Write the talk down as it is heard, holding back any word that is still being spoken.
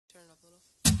a little.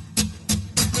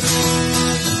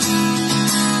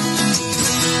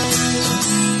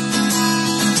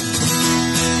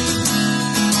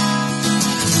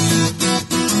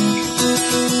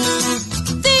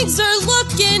 Things are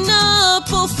looking up,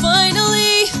 oh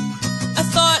finally. I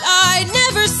thought I'd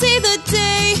never see the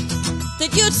day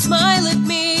that you'd smile at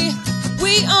me.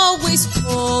 We always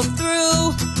pull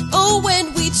through, oh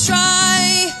when we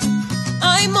try.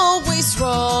 I'm always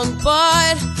wrong,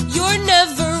 but you're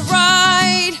never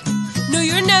right. No,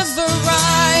 you're never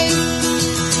right.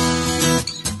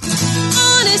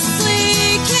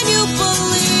 Honestly, can you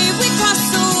believe we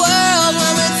crossed the world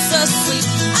while it's asleep?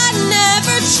 I'd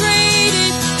never trade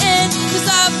it in, 'cause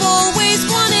I've always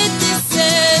wanted this,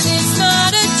 and it's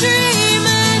not a dream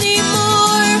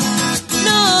anymore.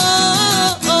 No,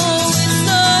 it's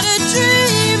not a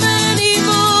dream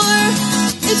anymore.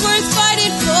 It's worth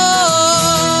fighting for.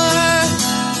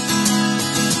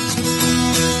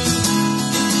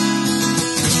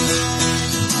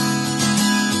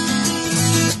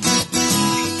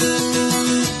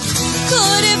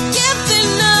 Could have given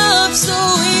up so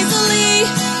easily.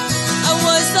 I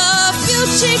was a few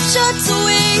cheap shots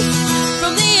away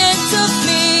from the end of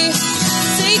me,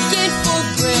 taking for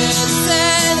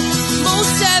granted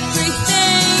most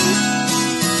everything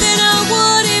that I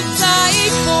would have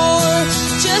died for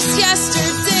just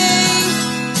yesterday.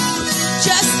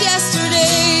 Just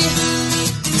yesterday.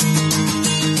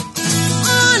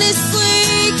 Honestly,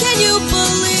 can you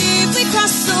believe we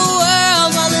crossed the world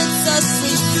while it's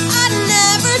asleep? I'd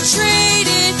never trade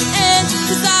it in,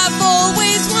 'cause I've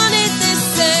always wanted this,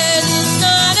 and it's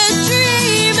not a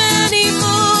dream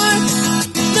anymore.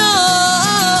 No,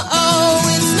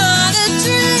 it's not a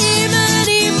dream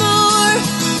anymore.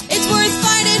 It's worth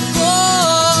fighting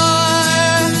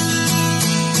for.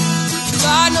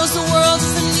 God knows the world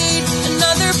doesn't need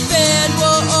another band.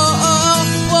 Whoa,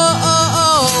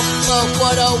 but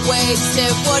what a waste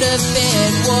it would have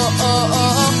been. Whoa,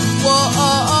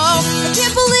 I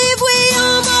can't believe